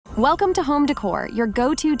Welcome to Home Decor, your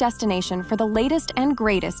go-to destination for the latest and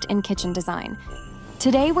greatest in kitchen design.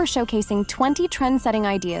 Today, we're showcasing 20 trend-setting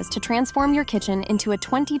ideas to transform your kitchen into a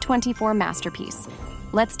 2024 masterpiece.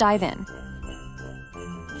 Let's dive in.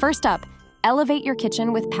 First up, elevate your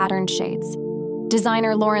kitchen with patterned shades.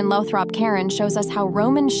 Designer Lauren Lothrop-Karen shows us how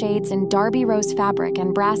Roman shades in Derby rose fabric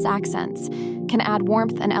and brass accents can add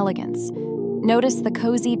warmth and elegance. Notice the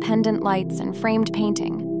cozy pendant lights and framed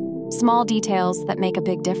painting. Small details that make a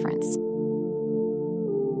big difference.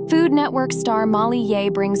 Food Network star Molly Yeh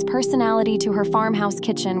brings personality to her farmhouse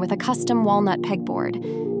kitchen with a custom walnut pegboard.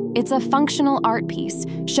 It's a functional art piece,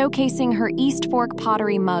 showcasing her East Fork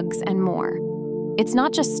pottery mugs and more. It's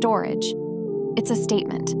not just storage, it's a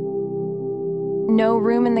statement. No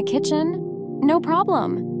room in the kitchen? No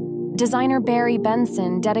problem. Designer Barry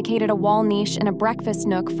Benson dedicated a wall niche in a breakfast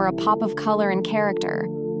nook for a pop of color and character.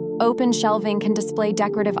 Open shelving can display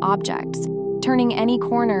decorative objects, turning any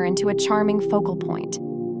corner into a charming focal point.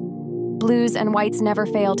 Blues and whites never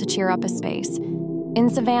fail to cheer up a space. In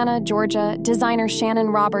Savannah, Georgia, designer Shannon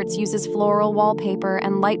Roberts uses floral wallpaper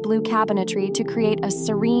and light blue cabinetry to create a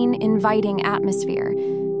serene, inviting atmosphere.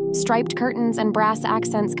 Striped curtains and brass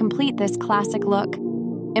accents complete this classic look.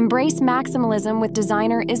 Embrace maximalism with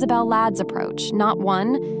designer Isabel Ladd's approach, not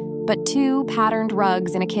one, but two patterned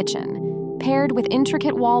rugs in a kitchen. Paired with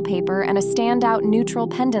intricate wallpaper and a standout neutral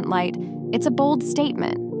pendant light, it's a bold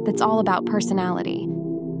statement that's all about personality.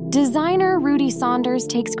 Designer Rudy Saunders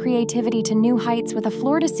takes creativity to new heights with a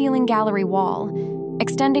floor-to-ceiling gallery wall.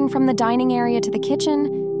 Extending from the dining area to the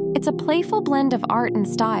kitchen, it's a playful blend of art and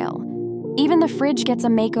style. Even the fridge gets a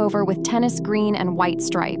makeover with tennis green and white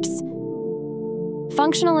stripes.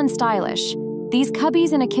 Functional and stylish, these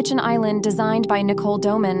cubbies in a kitchen island designed by Nicole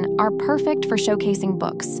Doman are perfect for showcasing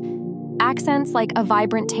books. Accents like a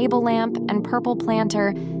vibrant table lamp and purple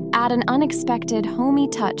planter add an unexpected, homey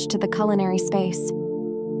touch to the culinary space.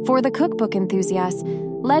 For the cookbook enthusiast,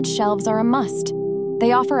 lead shelves are a must.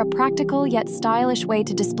 They offer a practical yet stylish way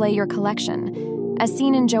to display your collection, as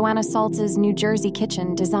seen in Joanna Saltz's New Jersey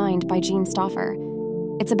kitchen designed by Jean Stauffer.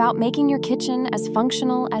 It's about making your kitchen as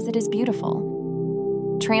functional as it is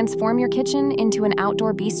beautiful. Transform your kitchen into an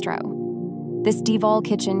outdoor bistro. This Devol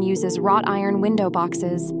kitchen uses wrought iron window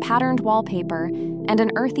boxes, patterned wallpaper, and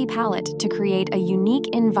an earthy palette to create a unique,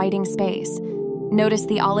 inviting space. Notice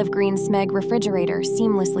the olive green Smeg refrigerator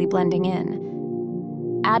seamlessly blending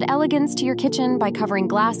in. Add elegance to your kitchen by covering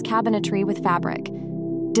glass cabinetry with fabric.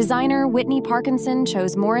 Designer Whitney Parkinson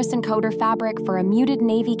chose Morris & Coder fabric for a muted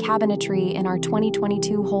navy cabinetry in our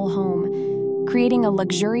 2022 whole home, creating a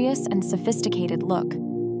luxurious and sophisticated look.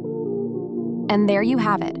 And there you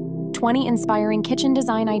have it. 20 inspiring kitchen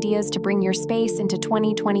design ideas to bring your space into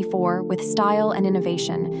 2024 with style and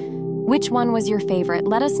innovation. Which one was your favorite?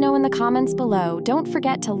 Let us know in the comments below. Don't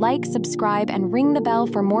forget to like, subscribe, and ring the bell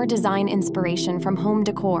for more design inspiration from Home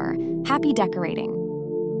Decor. Happy decorating!